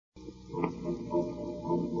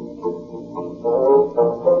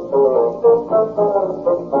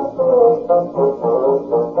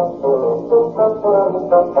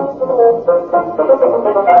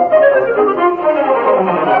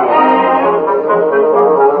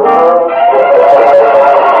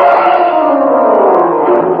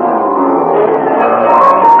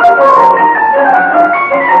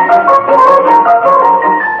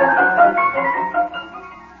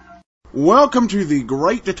Welcome to the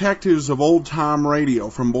Great Detectives of Old Time Radio.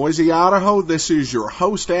 From Boise, Idaho, this is your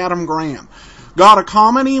host, Adam Graham. Got a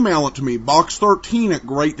comment? Email it to me,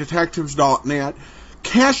 box13@greatdetectives.net.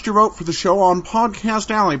 Cast your vote for the show on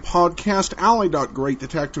Podcast Alley,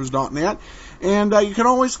 podcastalley.greatdetectives.net. And you can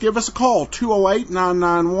always give us a call,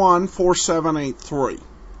 208-991-4783.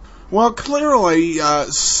 Well, clearly,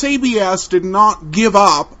 CBS did not give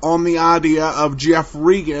up on the idea of Jeff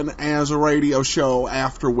Regan as a radio show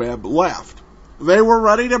after Webb left. They were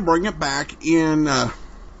ready to bring it back in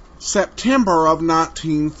September of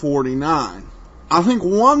 1949. I think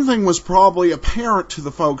one thing was probably apparent to the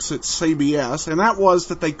folks at CBS, and that was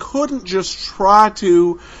that they couldn't just try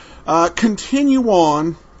to continue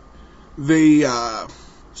on the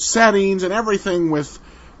settings and everything with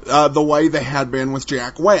the way they had been with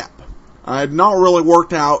Jack Webb. It had not really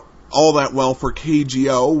worked out all that well for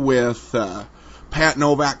KGO with Pat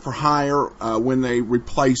Novak for hire when they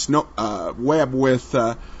replaced Webb with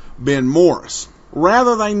Ben Morris.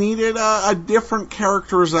 Rather, they needed a different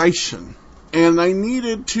characterization, and they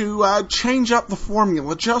needed to change up the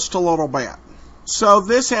formula just a little bit. So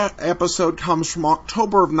this episode comes from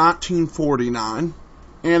October of 1949,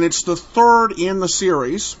 and it's the third in the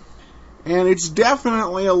series, and it's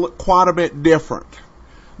definitely quite a bit different.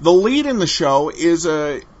 The lead in the show is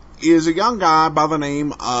a young guy by the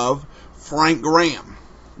name of Frank Graham.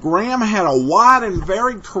 Graham had a wide and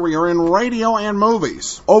varied career in radio and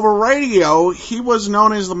movies. Over radio, he was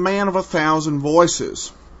known as the man of 1,000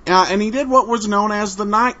 voices. And he did what was known as the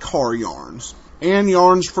night car yarns and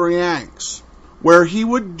yarns for Yanks, where he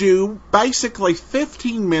would do basically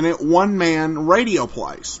 15-minute one-man radio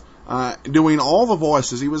plays, doing all the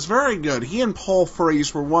voices. He was very good. He and Paul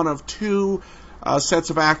Frees were one of two sets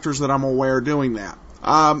of actors that I'm aware doing that.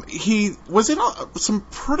 He was in some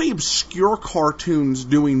pretty obscure cartoons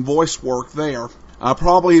doing voice work there.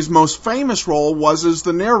 Probably his most famous role was as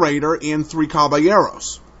the narrator in Three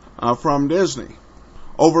Caballeros from Disney.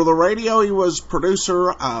 Over the radio, he was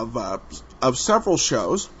producer of several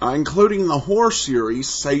shows, including the horror series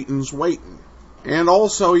Satan's Waitin'. And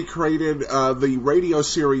also he created the radio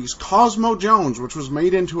series Cosmo Jones, which was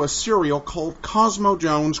made into a serial called Cosmo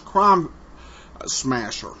Jones Crime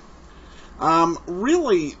Smasher.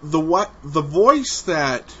 Really, the voice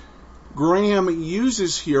that Graham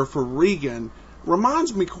uses here for Regan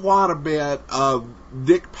reminds me quite a bit of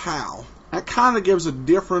Dick Powell. That kind of gives a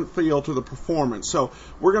different feel to the performance. So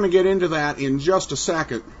we're going to get into that in just a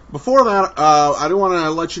second. Before that, I do want to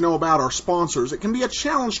let you know about our sponsors. It can be a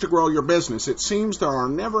challenge to grow your business. It seems there are a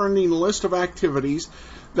never-ending list of activities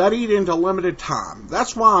that eat into limited time.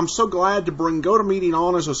 That's why I'm so glad to bring GoToMeeting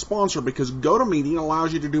on as a sponsor, because GoToMeeting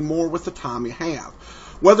allows you to do more with the time you have.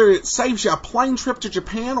 Whether it saves you a plane trip to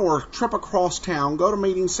Japan or a trip across town,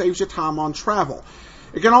 GoToMeeting saves you time on travel.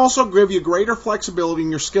 It can also give you greater flexibility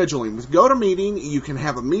in your scheduling. With GoToMeeting, you can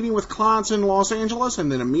have a meeting with clients in Los Angeles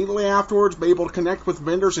and then immediately afterwards be able to connect with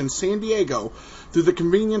vendors in San Diego through the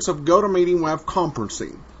convenience of GoToMeeting web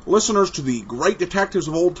conferencing. Listeners to the Great Detectives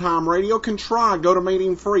of Old Time Radio can try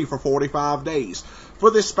GoToMeeting free for 45 days.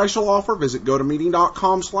 For this special offer, visit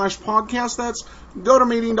GoToMeeting.com/podcast. That's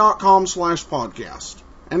GoToMeeting.com/podcast.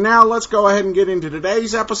 And now let's go ahead and get into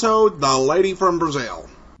today's episode, The Lady from Brazil.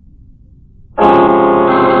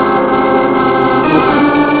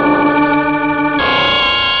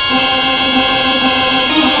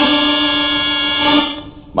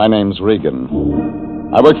 My name's Regan.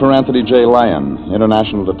 I work for Anthony J. Lyon,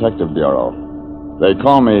 International Detective Bureau. They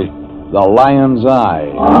call me the Lion's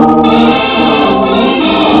Eye.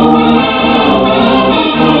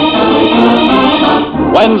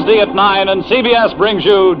 Wednesday at 9, and CBS brings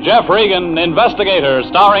you Jeff Regan, Investigator,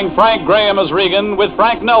 starring Frank Graham as Regan with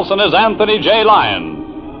Frank Nelson as Anthony J.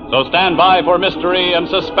 Lyon. So stand by for mystery and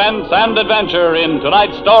suspense and adventure in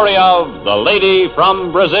tonight's story of The Lady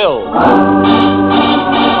from Brazil.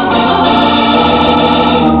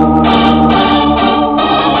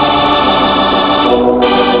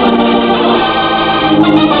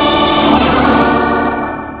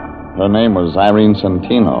 Her name was Irene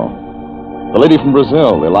Centino. The Lady from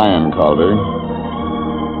Brazil, the Lion called her.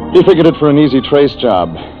 He figured it for an easy trace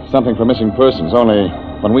job, something for missing persons, only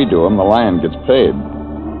when we do them, the Lion gets paid.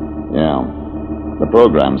 Yeah. The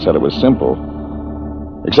program said it was simple.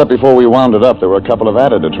 Except before we wound it up, there were a couple of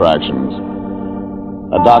added attractions.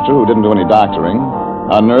 A doctor who didn't do any doctoring,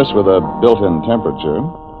 a nurse with a built-in temperature,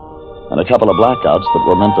 and a couple of blackouts that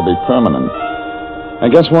were meant to be permanent.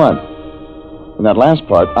 And guess what? In that last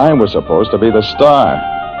part, I was supposed to be the star.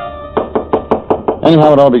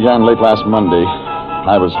 Anyhow, it all began late last Monday.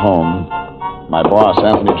 I was home. My boss,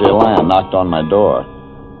 Anthony J. Lyon, knocked on my door.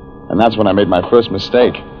 And that's when I made my first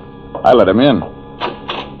mistake. I let him in.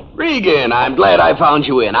 Regan, I'm glad I found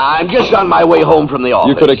you in. I'm just on my way home from the office.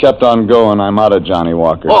 You could have kept on going. I'm out of Johnny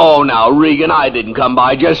Walker. Oh, now, Regan, I didn't come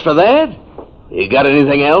by just for that. You got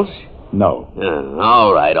anything else? No.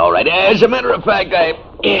 All right. As a matter of fact,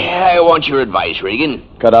 I want your advice, Regan.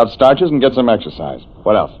 Cut out starches and get some exercise.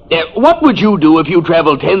 What else? What would you do if you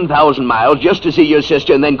traveled 10,000 miles just to see your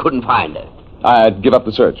sister and then couldn't find her? I'd give up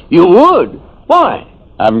the search. You would? Why?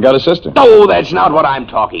 I haven't got a sister. Oh, that's not what I'm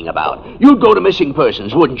talking about. You'd go to missing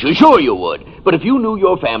persons, wouldn't you? Sure you would. But if you knew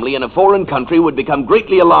your family in a foreign country would become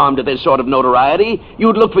greatly alarmed at this sort of notoriety,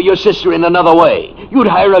 you'd look for your sister in another way. You'd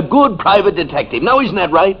hire a good private detective. Now, isn't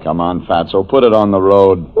that right? Come on, Fatso, put it on the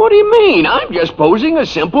road. What do you mean? I'm just posing a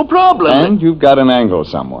simple problem. And you've got an angle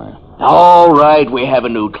somewhere. All right, we have a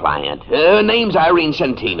new client. Her name's Irene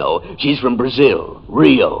Centino. She's from Brazil,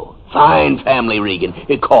 Rio. Fine family, Regan.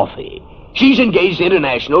 Coffee. She's engaged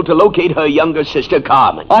international to locate her younger sister,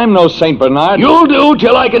 Carmen. I'm no St. Bernard. You'll do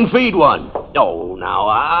till I can feed one. Oh, now,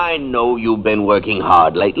 I know you've been working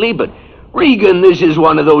hard lately, but, Regan, this is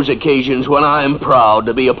one of those occasions when I'm proud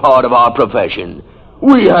to be a part of our profession.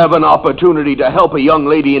 We have an opportunity to help a young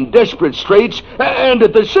lady in desperate straits and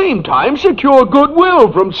at the same time secure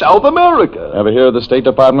goodwill from South America. Ever hear of the State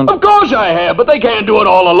Department? Of course I have, but they can't do it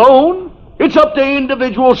all alone. It's up to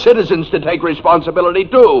individual citizens to take responsibility,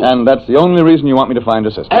 too. And that's the only reason you want me to find a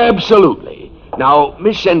sister? Absolutely. Now,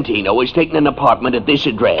 Miss Centino is taking an apartment at this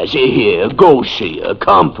address. Here, go see her,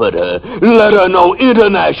 comfort her, let her know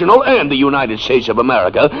International and the United States of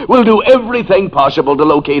America will do everything possible to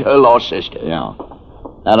locate her lost sister. Yeah.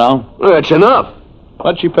 That all? That's enough.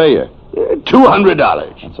 What'd she pay you? $200.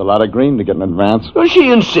 That's a lot of green to get in advance. Well,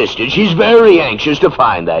 she insisted. She's very anxious to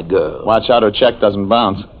find that girl. Watch out her check doesn't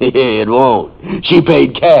bounce. It won't. She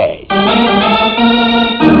paid cash.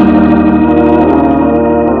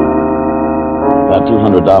 That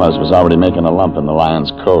 $200 was already making a lump in the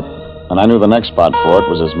lion's coat, and I knew the next spot for it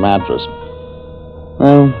was his mattress.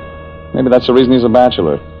 Well, maybe that's the reason he's a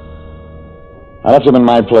bachelor. I left him in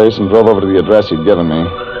my place and drove over to the address he'd given me.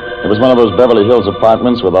 It was one of those Beverly Hills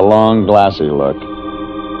apartments with a long, glassy look,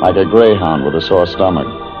 like a greyhound with a sore stomach.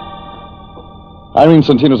 Irene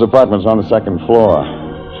Centino's apartment was on the second floor.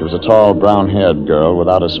 She was a tall, brown-haired girl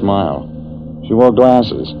without a smile. She wore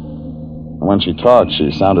glasses. And when she talked,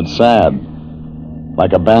 she sounded sad,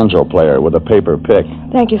 like a banjo player with a paper pick.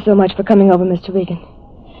 Thank you so much for coming over, Mr. Regan.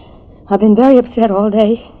 I've been very upset all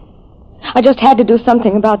day. I just had to do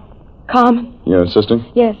something about Carmen. Your sister?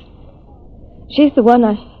 Yes. She's the one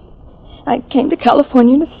I came to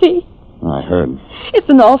California to see. I heard. It's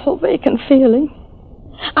an awful vacant feeling.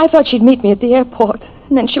 I thought she'd meet me at the airport,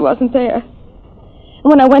 and then she wasn't there. And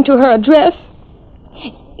when I went to her address,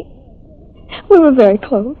 we were very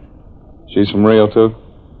close. She's from Rio, too?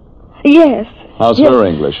 Yes. How's yes. her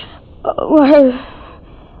English?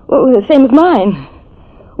 The same as mine.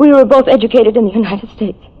 We were both educated in the United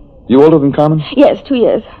States. You older than Carmen? Yes, 2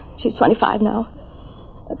 years. She's 25 now.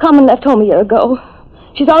 Carmen left home a year ago.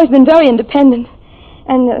 She's always been very independent.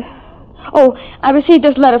 And, I received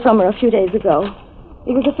this letter from her a few days ago.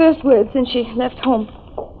 It was the first word since she left home.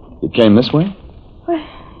 It came this way?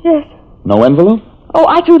 Yes. No envelope? Oh,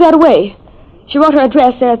 I threw that away. She wrote her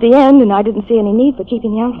address there at the end, and I didn't see any need for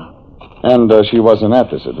keeping the envelope. And she wasn't at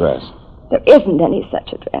this address? There isn't any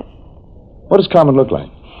such address. What does Carmen look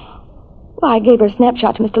like? Well, I gave her a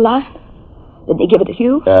snapshot to Mr. Lyon. Didn't he give it to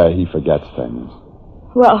you? He forgets things.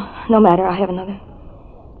 Well, no matter. I have another.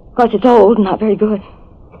 Of course, it's old and not very good.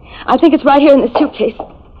 I think it's right here in the suitcase.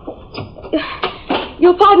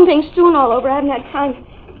 You'll pardon things strewn all over. I haven't had time.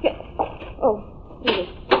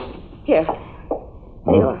 Here.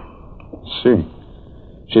 There you are. See.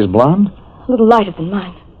 She's blonde? A little lighter than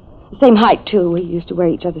mine. The same height, too. We used to wear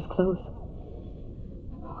each other's clothes.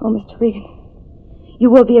 Oh, Mr. Regan, you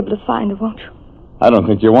will be able to find her, won't you? I don't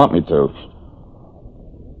think you want me to.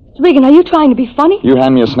 Mr. Regan, are you trying to be funny? You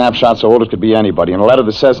hand me a snapshot so old it could be anybody, and a letter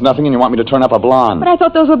that says nothing, and you want me to turn up a blonde. But I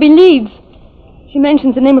thought those would be leads. She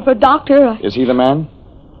mentions the name of her doctor. Is he the man?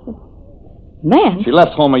 Man? She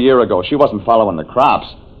left home a year ago. She wasn't following the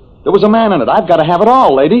crops. There was a man in it. I've got to have it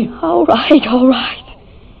all, lady. All right.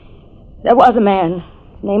 There was a man.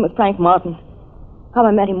 His name was Frank Martin.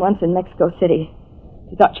 I met him once in Mexico City.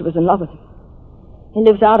 She thought she was in love with him. He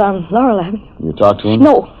lives out on Laurel Avenue. You talked to him?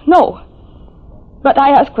 No. But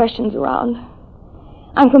I asked questions around.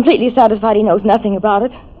 I'm completely satisfied he knows nothing about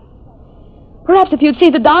it. Perhaps if you'd see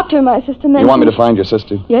the doctor, my sister mentioned... You want me to find your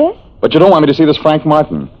sister? Yes? But you don't want me to see this Frank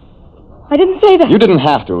Martin. I didn't say that. You didn't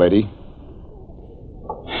have to, lady.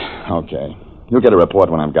 Okay. You'll get a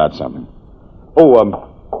report when I've got something. Oh,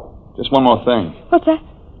 just one more thing. What's that?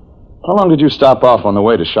 How long did you stop off on the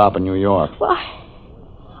way to shop in New York? Well,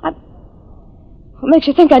 what makes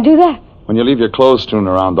you think I'd do that? When you leave your clothes strewn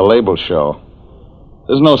around the label show.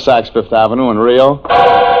 There's no Saks Fifth Avenue in Rio.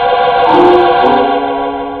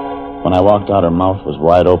 When I walked out, her mouth was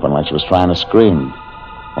wide open like she was trying to scream.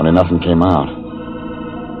 Only nothing came out.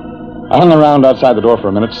 I hung around outside the door for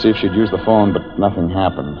a minute to see if she'd use the phone, but nothing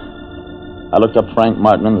happened. I looked up Frank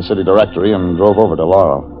Martin in the city directory and drove over to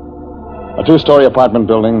Laurel. A 2-story apartment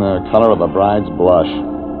building the color of a bride's blush.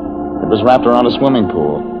 It was wrapped around a swimming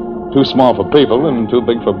pool. Too small for people and too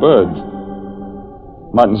big for birds.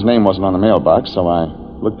 Martin's name wasn't on the mailbox, so I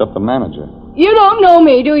looked up the manager. You don't know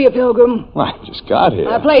me, do you, Pilgrim? Well, I just got here.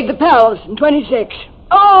 I played the Palace in 26.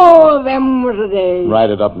 Oh, them were the days.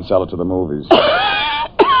 Write it up and sell it to the movies.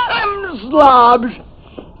 Them slobs.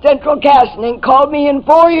 Central Casting called me in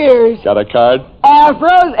 4 years. Got a card?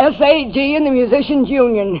 Afros, SAG, and the Musicians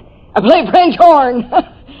Union. I play French horn.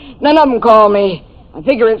 None of them call me. I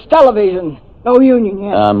figure it's television. No union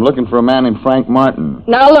yet. I'm looking for a man named Frank Martin.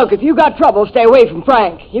 Now, look, if you got trouble, stay away from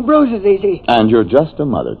Frank. He bruises easy. And you're just a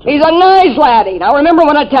mother to him. He's a nice laddie. Now, remember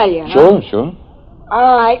when I tell you. Sure.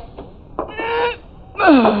 All right.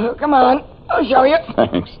 Come on. I'll show you.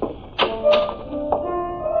 Thanks.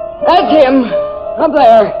 That's him. Up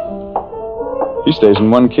there. He stays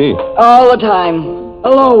in one key. All the time. A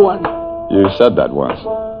low one. You said that once.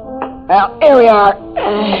 Well, here we are.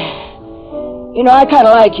 You know, I kind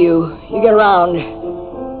of like you. You get around.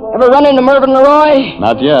 Ever run into Mervyn Leroy?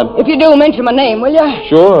 Not yet. If you do, mention my name, will you?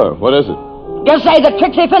 Sure. What is it? Just say that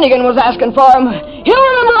Trixie Finnegan was asking for him. He'll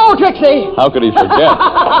remember old Trixie. How could he forget?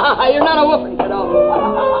 You're not a whooping, you know.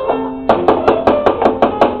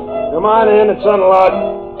 Come on in. It's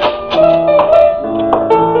unlocked.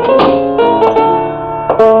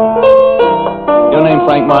 Your name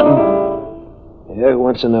Frank Martin? Yeah, who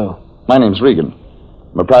wants to know? My name's Regan.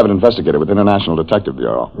 I'm a private investigator with the International Detective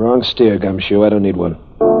Bureau. Wrong steer, Gumshoe. I don't need one.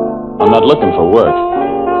 I'm not looking for work.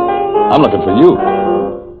 I'm looking for you.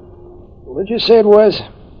 What'd you say it was?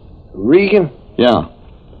 Regan? Yeah.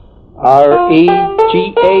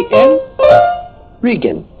 R-E-G-A-N?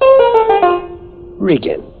 Regan.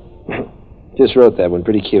 Regan. Just wrote that one.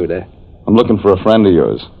 Pretty cute, eh? I'm looking for a friend of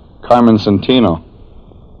yours, Carmen Santino.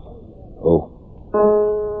 Oh.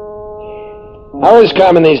 How is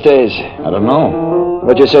Carmen these days? I don't know.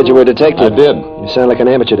 But you said you were a detective. I did. You sound like an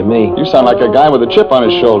amateur to me. You sound like a guy with a chip on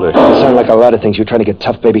his shoulder. You sound like a lot of things. You trying to get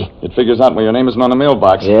tough, baby? It figures out when your name isn't on the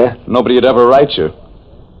mailbox. Yeah? Nobody would ever write you.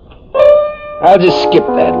 I'll just skip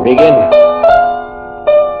that, Regan.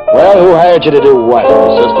 Well, who hired you to do what?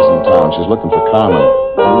 Her sister's in town. She's looking for Carmen.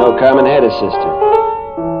 I know Carmen had a sister.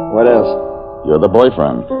 What else? You're the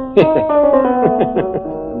boyfriend.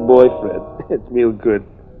 Boyfriend. It's real good.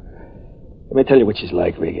 Let me tell you what she's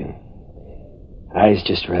like, Regan. Eyes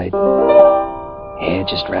just right. Hair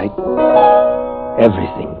just right.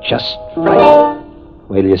 Everything just right.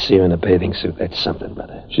 Wait till you see her in a bathing suit. That's something,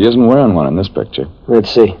 brother. She isn't wearing one in this picture.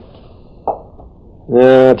 Let's see.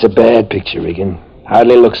 No, it's a bad picture, Regan.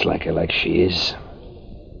 Hardly looks like her, like she is.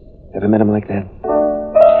 Ever met him like that?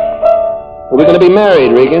 Well, we're going to be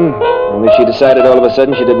married, Regan. Only she decided all of a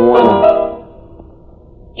sudden she didn't want to.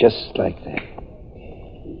 Just like that.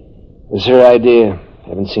 It was her idea.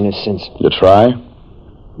 Haven't seen her since. You try?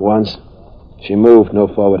 Once. She moved, no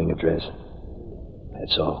forwarding address.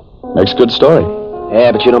 That's all. Makes good story.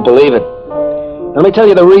 Yeah, but you don't believe it. Let me tell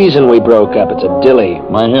you the reason we broke up. It's a dilly.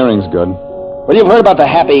 My hearing's good. Well, you've heard about the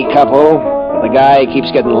happy couple. The guy keeps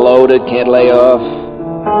getting loaded, can't lay off.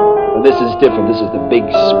 Well, this is different. This is the big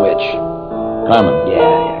switch. Carmen.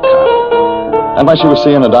 Yeah, Carmen. That why she was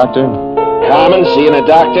seeing a doctor? Carmen, seeing a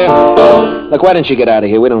doctor? Look, why don't you get out of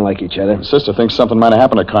here? We don't like each other. Her sister thinks something might have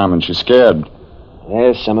happened to Carmen. She's scared.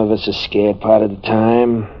 Yeah, some of us are scared part of the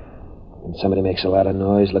time. When somebody makes a lot of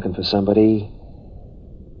noise looking for somebody,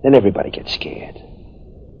 then everybody gets scared.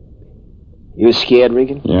 You scared,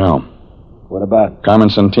 Regan? Yeah. What about? Carmen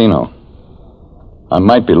Santino. I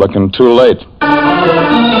might be looking too late.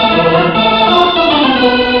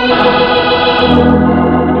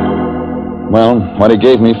 Well, what he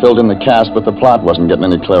gave me filled in the cast, but the plot wasn't getting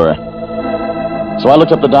any clearer. So I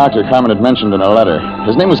looked up the doctor Carmen had mentioned in her letter.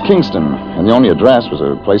 His name was Kingston, and the only address was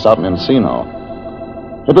a place out in Encino.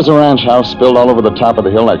 It was a ranch house spilled all over the top of the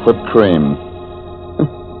hill like whipped cream.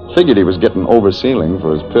 Figured he was getting oversealing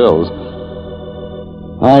for his pills.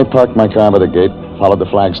 I parked my car by the gate, followed the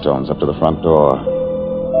flagstones up to the front door.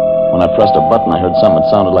 When I pressed a button, I heard something that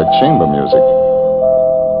sounded like chamber music.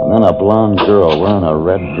 And then a blonde girl wearing a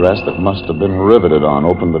red dress that must have been riveted on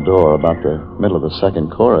opened the door about the middle of the second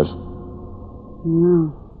chorus.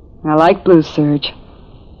 I like Blue Serge.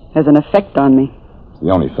 Has an effect on me. It's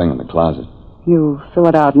the only thing in the closet. You fill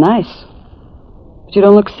it out nice. But you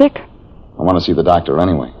don't look sick. I want to see the doctor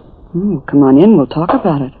anyway. Come on in. We'll talk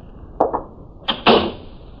about it.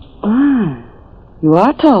 You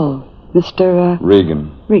are tall, Mr.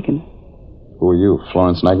 Regan. Regan. Who are you,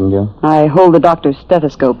 Florence Nightingale? I hold the doctor's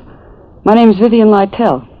stethoscope. My name's Vivian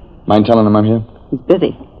Lytell. Mind telling him I'm here? He's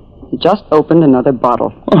busy. He just opened another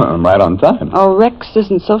bottle. Well, I'm right on time. Oh, Rex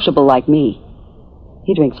isn't sociable like me.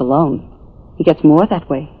 He drinks alone. He gets more that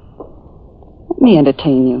way. Let me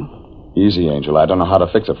entertain you. Easy, Angel. I don't know how to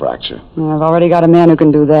fix a fracture. I've already got a man who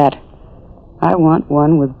can do that. I want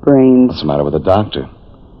one with brains. What's the matter with the doctor?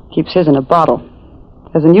 Keeps his in a bottle.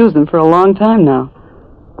 Hasn't used them for a long time now.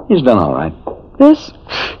 He's done all right. This?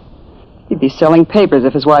 He'd be selling papers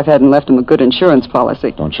if his wife hadn't left him a good insurance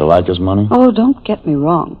policy. Don't you like his money? Oh, don't get me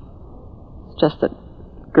wrong. It's just that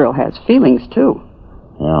the girl has feelings, too.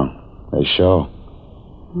 Yeah, they show.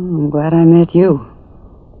 I'm glad I met you.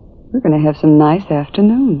 We're going to have some nice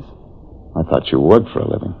afternoons. I thought you worked for a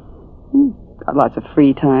living. Got lots of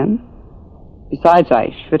free time. Besides,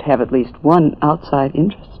 I should have at least one outside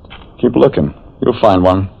interest. Keep looking. You'll find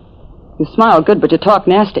one. You smile good, but you talk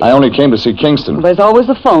nasty. I only came to see Kingston. Well, there's always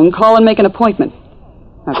the phone. Call and make an appointment.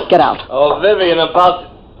 Now, get out. Oh, Vivian,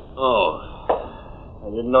 Oh, I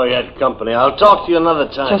didn't know you had company. I'll talk to you another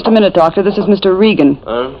time. Just a minute, Doctor. This is Mr. Regan.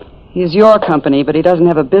 Huh? He's your company, but he doesn't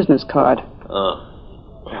have a business card. Oh.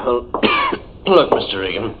 Well, look, Mr.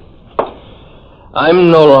 Regan.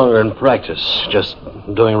 I'm no longer in practice, just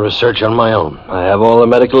doing research on my own. I have all the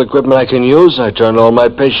medical equipment I can use. I turned all my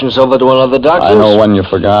patients over to another doctor. I know one you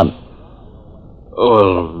forgot.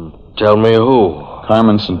 Well, tell me who.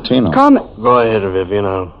 Carmen Santino. Go ahead, Vivian.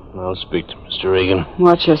 I'll speak to Mr. Regan.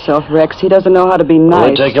 Watch yourself, Rex. He doesn't know how to be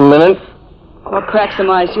nice. Will it take a minute? Or crack some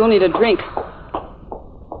ice. You'll need a drink.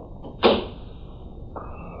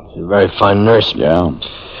 She's a very fine nurse. Yeah.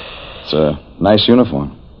 It's a nice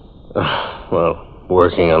uniform. Well,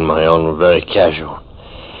 working on my own, very casual.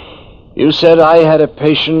 You said I had a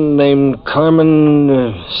patient named Carmen...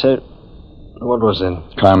 what was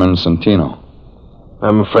it? Carmen Santino.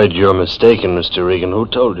 I'm afraid you're mistaken, Mr. Regan. Who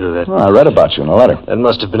told you that? Well, I read about you in a letter. That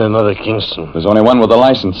must have been another Kingston. There's only one with a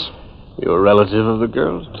license. You're a relative of the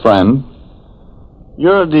girl's? Friend.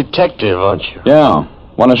 You're a detective, aren't you? Yeah.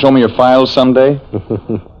 Want to show me your files someday?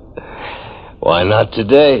 Why not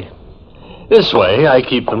today? This way, I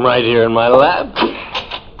keep them right here in my lab.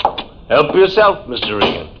 Help yourself, Mr.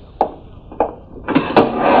 Regan.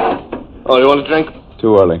 Oh, you want a drink?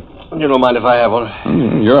 Too early. You don't mind if I have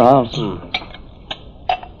one? Your house.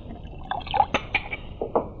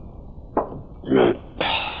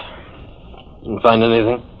 Didn't find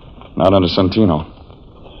anything? Not under Santino.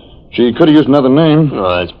 She could have used another name. No,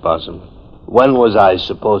 that's possible. When was I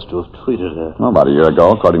supposed to have treated her? Oh, about a year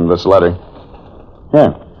ago, according to this letter.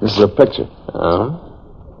 Here, this is a picture.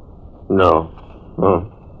 No. Oh.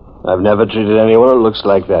 I've never treated anyone who looks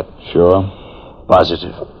like that. Sure.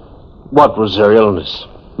 Positive. What was their illness?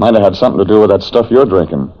 Might have had something to do with that stuff you're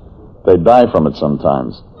drinking. They die from it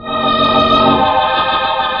sometimes.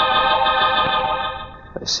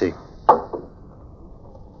 I see.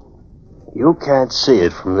 You can't see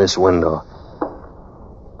it from this window.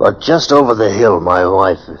 But just over the hill, my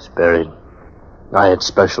wife is buried. I had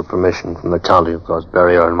special permission from the county, of course,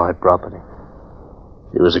 bury her on my property.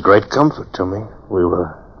 She was a great comfort to me. We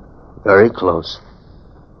were very close.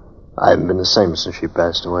 I haven't been the same since she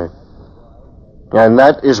passed away. And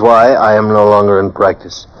that is why I am no longer in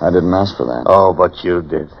practice. I didn't ask for that. Oh, but you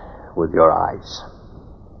did, with your eyes.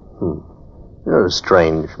 You're a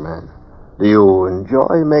strange man. Do you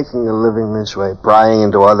enjoy making a living this way, prying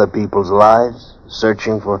into other people's lives,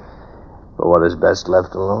 searching for what is best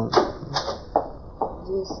left alone? Is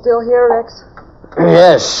he still here, Rex?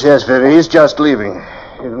 Yes, Vivi. He's just leaving.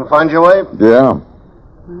 You can find your way? Yeah.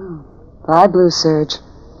 Oh. Bye, Blue Serge.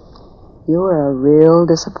 You were a real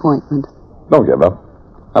disappointment. Don't give up.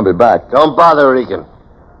 I'll be back. Don't bother, Regan.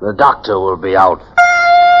 The doctor will be out.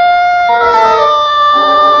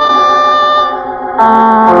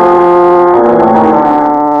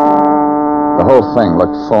 The whole thing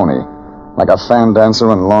looked phony, like a fan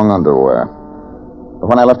dancer in long underwear. But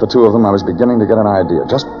when I left the two of them, I was beginning to get an idea,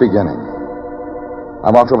 just beginning. I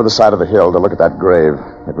walked over the side of the hill to look at that grave.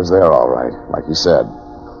 It was there, all right, like he said.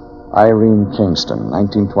 Irene Kingston,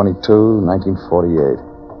 1922, 1948.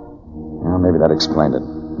 Well, maybe that explained it.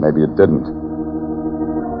 Maybe it didn't.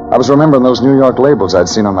 I was remembering those New York labels I'd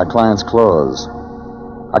seen on my client's clothes.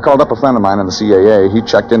 I called up a friend of mine in the CAA. He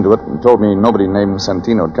checked into it and told me nobody named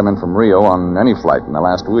Santino had come in from Rio on any flight in the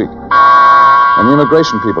last week. And the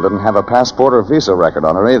immigration people didn't have a passport or visa record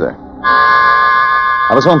on her either.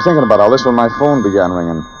 I was home thinking about all this when my phone began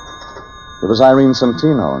ringing. It was Irene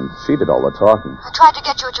Santino, and she did all the talking. I tried to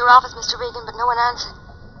get you at your office, Mr. Regan, but no one answered.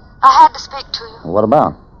 I had to speak to you. Well, what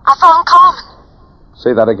about? I phoned Carmen.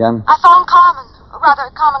 Say that again? I phoned Carmen. Or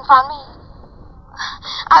rather, Carmen found me.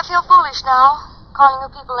 I feel foolish now, calling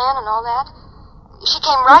you people in and all that. She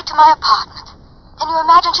came right to my apartment. Can you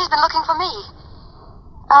imagine she's been looking for me?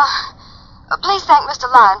 Please thank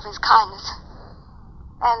Mr. Lyon for his kindness.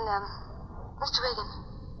 And, Mr. Regan.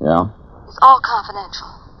 Yeah? It's all confidential.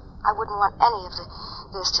 I wouldn't want any of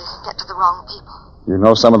this to get to the wrong people. You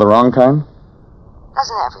know some of the wrong kind?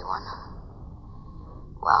 Doesn't everyone?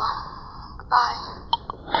 Well, goodbye.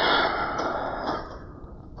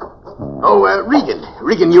 Oh,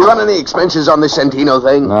 Regan, you run any expenses on this Santino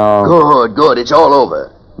thing? No. Good. It's all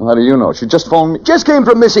over. How do you know? She just phoned me. Just came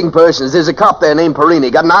from missing persons. There's a cop there named Perini.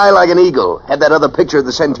 Got an eye like an eagle. Had that other picture of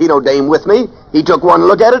the Santino dame with me. He took one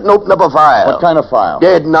look at it and opened up a file. What kind of file?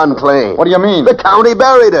 Dead and unclaimed. What do you mean? The county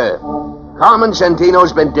buried her. Carmen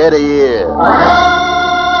Santino's been dead a year.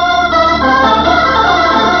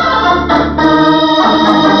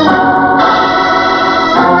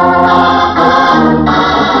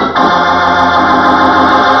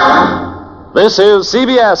 This is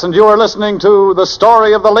CBS, and you are listening to The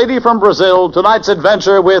Story of the Lady from Brazil, tonight's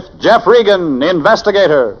adventure with Jeff Regan,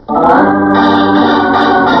 investigator.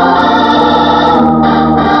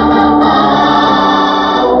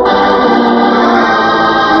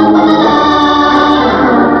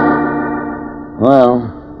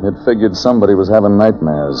 Well, it figured somebody was having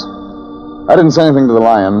nightmares. I didn't say anything to the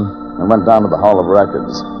Lion and went down to the Hall of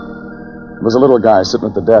Records. There was a little guy sitting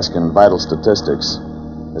at the desk in vital statistics.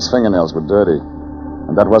 His fingernails were dirty,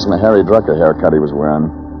 and that wasn't a Harry Drucker haircut he was wearing.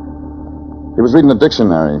 He was reading a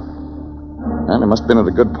dictionary, and he must have been at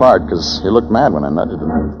a good part, because he looked mad when I nudged him.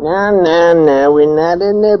 No, we're not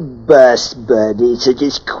in a bus, buddy, so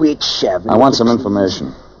just quit shoving. I want some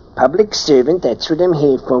information. Public servant, that's what I'm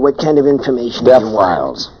here for. What kind of information Death do you want?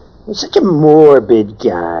 files. You're such a morbid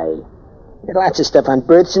guy. Got lots of stuff on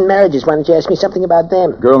births and marriages. Why don't you ask me something about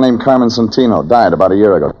them? A girl named Carmen Santino died about a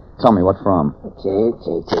year ago. Tell me, what from? Okay,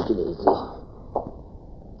 take it easy.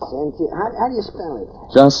 How do you spell it?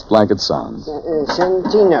 Just like it sounds.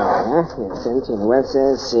 Santino, huh? Yeah, Santino. What's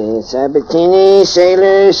that? Sabatini,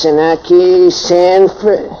 Sailor, Sanaki,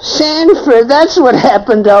 Sanford. That's what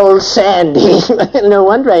happened to old Sandy. No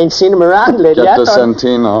wonder I ain't seen him around lately. Get to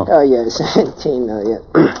Santino. Oh, yeah, Santino, yeah.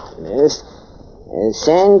 Yes.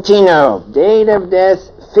 Santino. Date of death,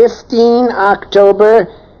 15 October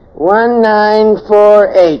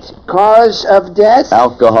 1948. Cause of death?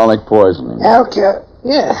 Alcoholic poisoning.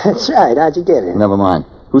 Yeah, that's right. How'd you get it? Never mind.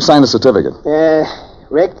 Who signed the certificate?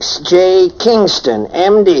 Rex J. Kingston,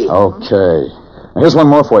 M.D. Okay. Now, here's one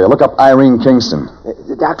more for you. Look up Irene Kingston.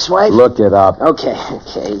 The doc's wife? Look it up. Okay,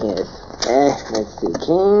 yes. Let's see.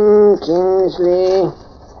 Kingsley.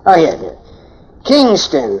 Oh, yeah.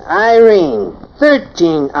 Kingston, Irene,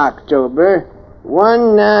 13 October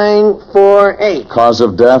 1948. Cause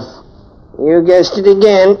of death? You guessed it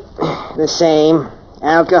again. The same.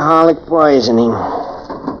 Alcoholic poisoning.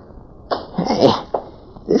 Hey,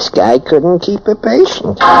 this guy couldn't keep a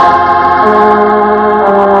patient.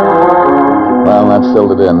 Well, that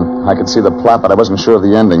filled it in. I could see the plot, but I wasn't sure of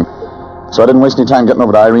the ending. So I didn't waste any time getting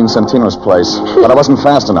over to Irene Santino's place. But I wasn't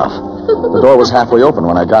fast enough. The door was halfway open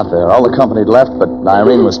when I got there. All the company had left, but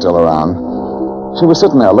Irene was still around. She was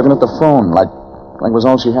sitting there looking at the phone like it was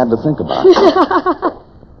all she had to think about.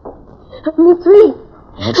 Miss Reed.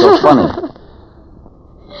 What's so funny?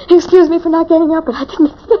 Excuse me for not getting up, but I didn't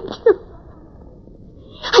expect you.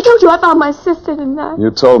 I told you I found my sister, didn't I?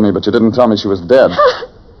 You told me, but you didn't tell me she was dead. I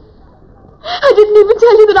didn't even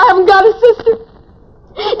tell you that I haven't got a sister.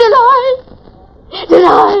 Did I?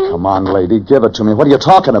 Come on, lady, give it to me. What are you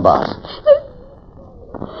talking about?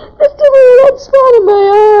 There's still a red spot on my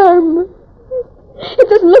arm. It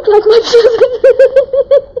doesn't look like my sister.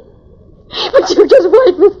 But you just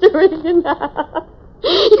wait, Mr. Regan.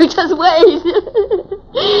 You just wait.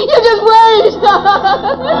 You just wait.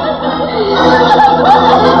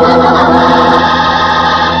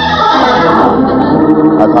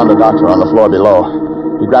 I found a doctor on the floor below.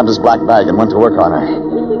 He grabbed his black bag and went to work on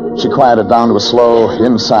her. She quieted down to a slow,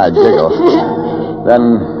 inside giggle.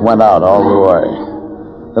 Then went out all the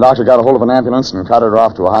way. The doctor got a hold of an ambulance and carted her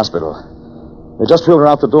off to a hospital. They just wheeled her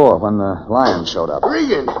out the door when the lion showed up.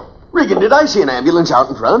 Regan, did I see an ambulance out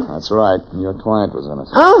in front? That's right. Your client was in it.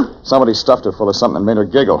 Huh? Somebody stuffed her full of something that made her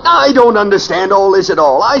giggle. I don't understand all this at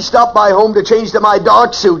all. I stopped by home to change to my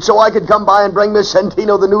dark suit so I could come by and bring Miss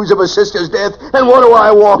Santino the news of her sister's death. And what do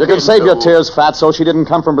I walk You can into? save your tears, Fatso. She didn't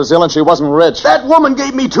come from Brazil and she wasn't rich. That woman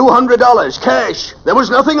gave me $200 cash. There was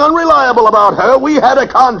nothing unreliable about her. We had a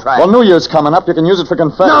contract. Well, New Year's coming up. You can use it for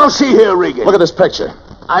confetti. Now, see here, Regan. Look at this picture.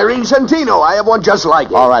 Irene Santino. I have one just like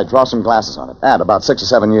it. All right, draw some glasses on it. Add about 6 or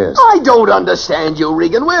 7 years. I don't understand you,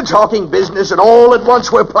 Regan. We're talking business, and all at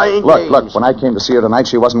once we're playing games. Look, when I came to see her tonight,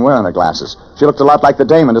 she wasn't wearing her glasses. She looked a lot like the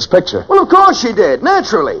dame in this picture. Well, of course she did,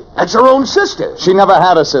 naturally. That's her own sister. She never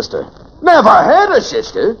had a sister. Never had a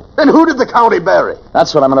sister? Then who did the county bury?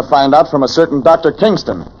 That's what I'm going to find out from a certain Dr.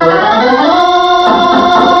 Kingston.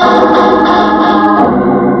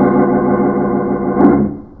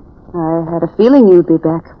 I had a feeling you'd be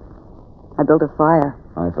back. I built a fire.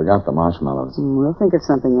 I forgot the marshmallows. We'll think of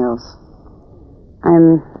something else.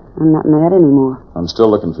 I'm not mad anymore. I'm still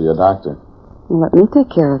looking for your doctor. Well, let me take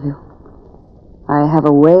care of you. I have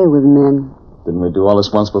a way with men. Didn't we do all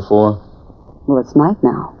this once before? Well, it's night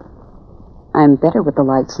now. I'm better with the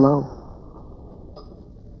lights low.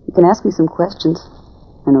 You can ask me some questions.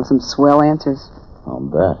 I know some swell answers. I'll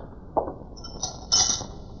bet.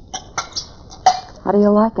 How do you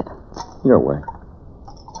like it? Your way.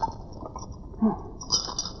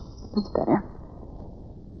 That's better.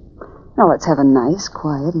 Now let's have a nice,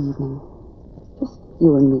 quiet evening. Just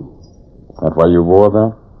you and me. That why you wore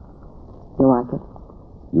that? You like it?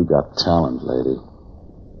 You got talent, lady.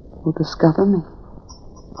 Well, discover me.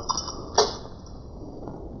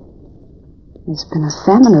 There's been a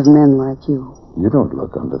famine of men like you. You don't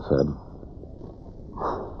look underfed.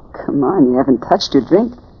 Come on, you haven't touched your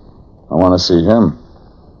drink. I want to see him.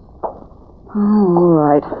 Oh, all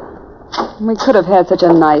right. We could have had such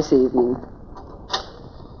a nice evening.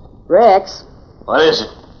 Rex. What is it?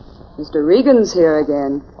 Mr. Regan's here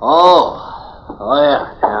again. Oh,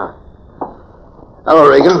 yeah. Hello,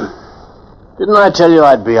 Regan. Didn't I tell you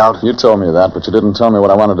I'd be out? You told me that, but you didn't tell me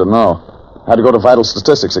what I wanted to know. I had to go to Vital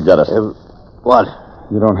Statistics to get it. What?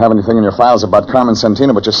 You don't have anything in your files about Carmen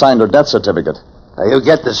Santino, but you signed her death certificate. Now, you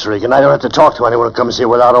get this, Regan. I don't have to talk to anyone who comes here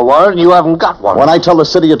without a warrant, and you haven't got one. When I tell the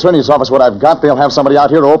city attorney's office what I've got, they'll have somebody out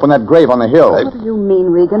here to open that grave on the hill. What do you mean,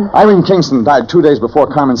 Regan? Irene Kingston died 2 days before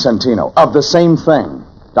Carmen Santino of the same thing.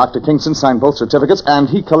 Dr. Kingston signed both certificates, and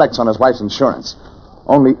he collects on his wife's insurance.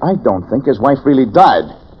 Only I don't think his wife really died.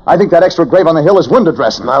 I think that extra grave on the hill is window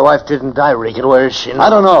dressing. My wife didn't die, Regan. Where is she now? I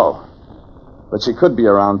don't know. But she could be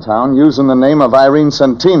around town using the name of Irene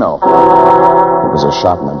Santino. It was a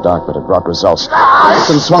shot in the dark, but it brought results.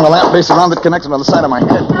 Kingston swung a lamp base around that connected on the side of my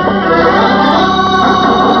head.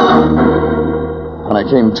 When I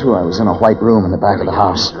came to, I was in a white room in the back of the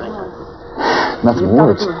house. Nothing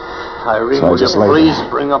worked. Irene, So I will just you lay please there.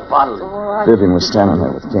 bring a bottle? Vivian was standing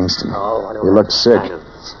there with Kingston. Oh, I don't He looked sick,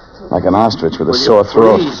 like an ostrich with a sore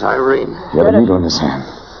throat. Please, Irene. He had a needle in his hand.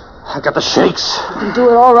 I've got the shakes. You do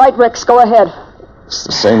it all right, Rex. Go ahead. It's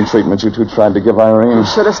the same treatment you two tried to give Irene.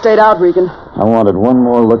 Should have stayed out, Regan. I wanted one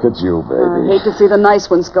more look at you, I baby. hate to see the nice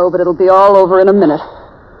ones go, but it'll be all over in a minute.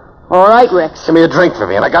 All right, Rex. Give me a drink,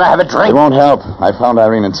 Vivian. I gotta have a It drink. won't help. I found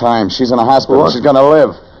Irene in time. She's in a hospital. What? She's going to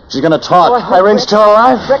live. She's going to talk. Go ahead, Irene's Rex. still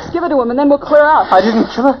alive? Rex, give it to him, and then we'll clear out. I didn't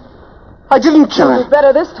kill her. I didn't kill You'll her. do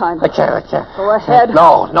better this time. I can't. Go ahead.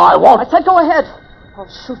 No, I I won't. said go ahead. I'll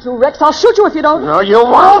shoot you, Rex. I'll shoot you if you don't. No, you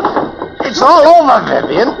won't. It's all over,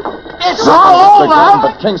 Vivian. It's all The gun, over.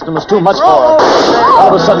 but Kingston was too much for her.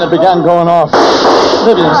 All of a sudden, it began going off.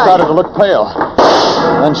 Vivian started to look pale.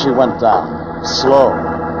 Then she went down, slow.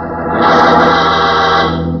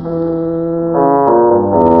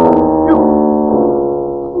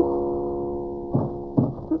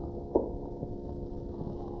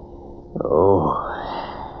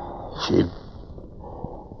 Oh, she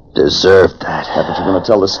deserved that. Haven't you going to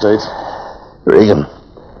tell the state? Regan,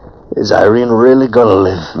 is Irene really gonna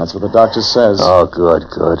live? That's what the doctor says. Oh, good.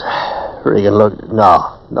 Regan, look,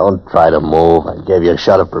 no, don't try to move. I gave you a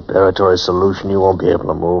shot of preparatory solution. You won't be able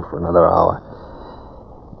to move for another hour.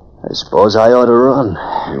 I suppose I ought to run.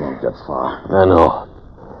 You won't get far. I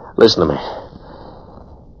know. Listen to me.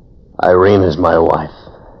 Irene is my wife.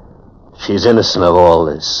 She's innocent of all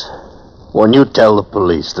this. When you tell the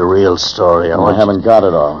police the real story, I haven't got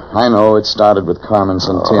it all. I know it started with Carmen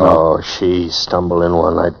Santino. Oh, she stumbled in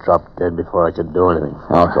one night, dropped dead before I could do anything.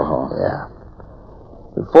 Alcohol. Yeah.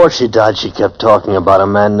 Before she died, she kept talking about a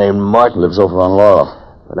man named Martin. Lives over on Laurel.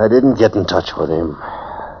 But I didn't get in touch with him.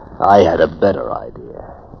 I had a better idea.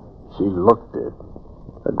 She looked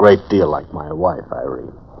a great deal like my wife,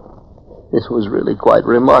 Irene. It was really quite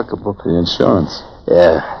remarkable. The insurance.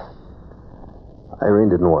 Yeah. Irene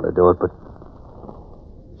didn't want to do it, but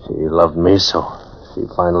she loved me, so she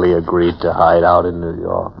finally agreed to hide out in New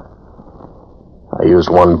York. I used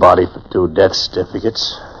one body for 2 death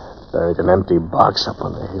certificates, buried an empty box up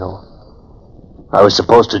on the hill. I was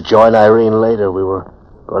supposed to join Irene later. We were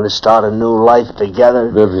going to start a new life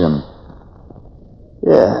together. Vivian.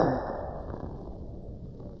 Yeah.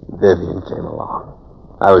 Vivian came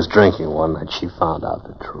along. I was drinking one night. She found out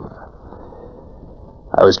the truth.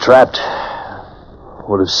 I was trapped.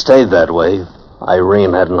 Would have stayed that way if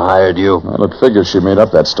Irene hadn't hired you. Well, it figures she made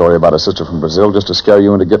up that story about a sister from Brazil just to scare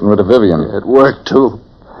you into getting rid of Vivian. It worked, too.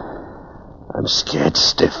 I'm scared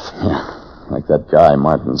stiff. Yeah, like that guy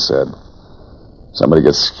Martin said. Somebody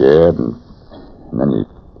gets scared, and then you...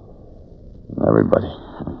 Everybody.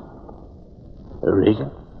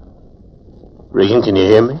 Regan? Regan, can you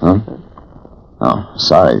hear me? Huh? Oh,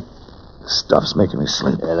 sorry. Stuff's making me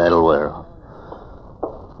sleep. Yeah, that'll wear off.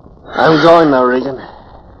 I'm going now, Regan.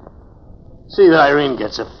 See that Irene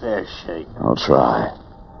gets a fair shake. I'll try.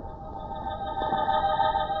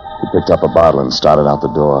 He picked up a bottle and started out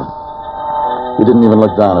the door. He didn't even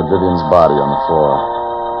look down at Vivian's body on the floor.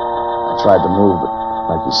 I tried to move, but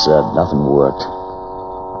like you said, nothing worked.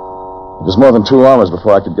 It was more than 2 hours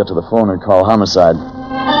before I could get to the phone and call homicide.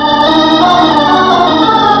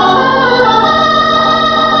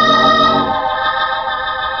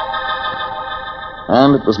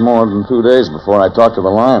 And it was more than 2 days before I talked to the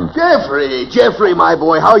line. Jeffrey, my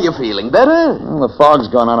boy, how you feeling? Better? Well, the fog's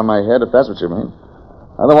gone out of my head, if that's what you mean.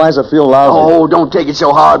 Otherwise, I feel lousy. Oh, don't take it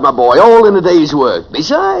so hard, my boy. All in a day's work.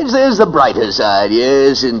 Besides, there's the brighter side.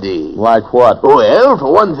 Yes, indeed. Like what? Well,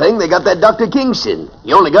 for one thing, they got that Dr. Kingston.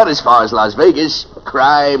 He only got as far as Las Vegas.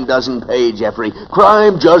 Crime doesn't pay, Jeffrey.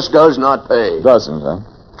 Crime just does not pay. Doesn't, huh?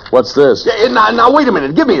 What's this? Now, wait a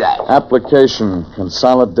minute. Give me that. Application,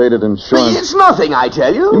 Consolidated Insurance. It's nothing, I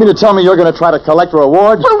tell you. You mean to tell me you're going to try to collect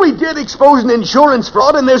rewards? Well, we did expose an insurance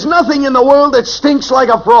fraud, and there's nothing in the world that stinks like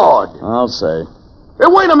a fraud. I'll say. Hey,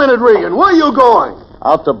 wait a minute, Regan. Where are you going?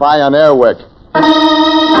 Out to buy an airwick.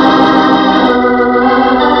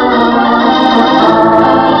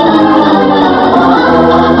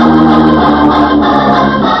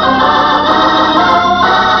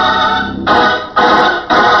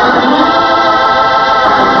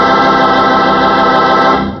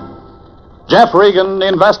 Jeff Regan,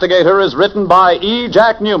 Investigator, is written by E.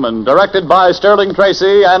 Jack Newman, directed by Sterling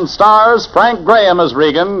Tracy, and stars Frank Graham as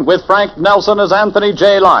Regan, with Frank Nelson as Anthony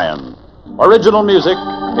J. Lyon. Original music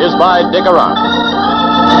is by Dick Arant.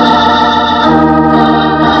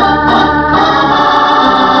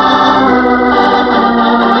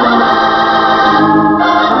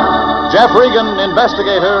 Jeff Regan,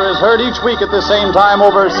 Investigator, is heard each week at the same time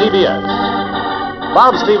over CBS.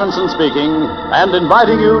 Bob Stevenson speaking, and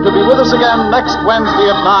inviting you to be with us again next Wednesday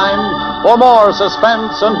at 9 for more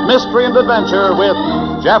suspense and mystery and adventure with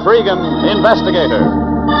Jeff Regan, Investigator.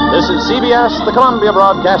 This is CBS, the Columbia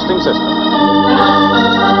Broadcasting System.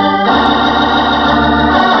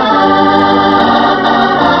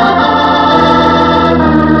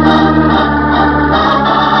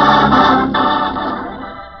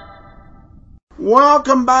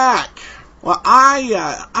 Welcome back. Well,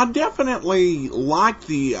 I definitely like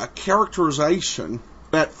the characterization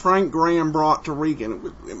that Frank Graham brought to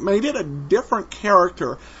Regan. It made it a different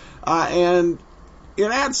character, and it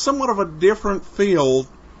adds somewhat of a different feel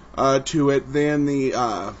to it than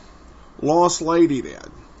the Lost Lady did,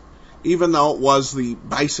 even though it was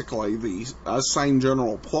basically the same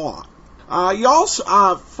general plot.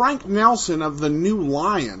 Frank Nelson of the New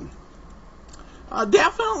Lion.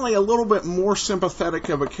 Definitely a little bit more sympathetic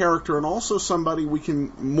of a character, and also somebody we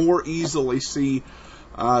can more easily see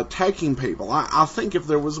taking people. I think if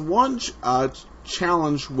there was one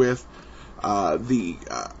challenge with the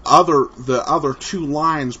other 2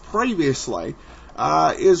 lions previously,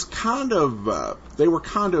 is kind of they were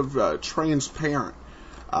kind of transparent.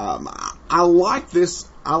 I like this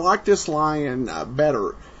lion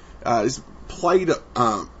better. It's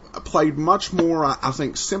played much more, I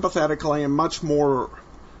think, sympathetically and much more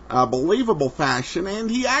believable fashion,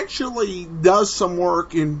 and he actually does some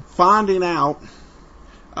work in finding out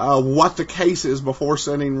what the case is before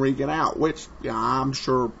sending Regan out, which I'm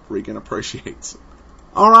sure Regan appreciates.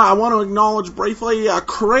 All right, I want to acknowledge briefly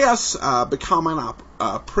Chris becoming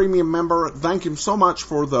a premium member. Thank him so much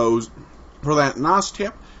for that nice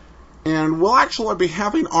tip. And we'll actually be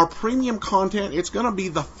having our premium content. It's going to be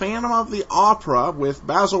The Phantom of the Opera with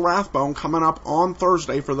Basil Rathbone coming up on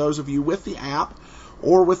Thursday for those of you with the app,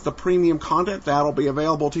 or with the premium content, that'll be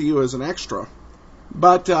available to you as an extra.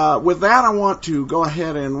 But with that, I want to go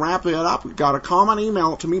ahead and wrap it up. We've got a comment,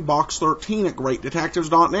 email it to me,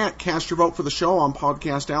 box13@greatdetectives.net. Cast your vote for the show on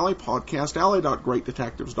Podcast Alley,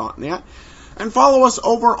 podcastalley.greatdetectives.net. And follow us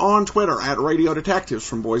over on Twitter at Radio Detectives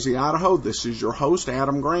from Boise, Idaho. This is your host,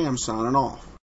 Adam Graham, signing off.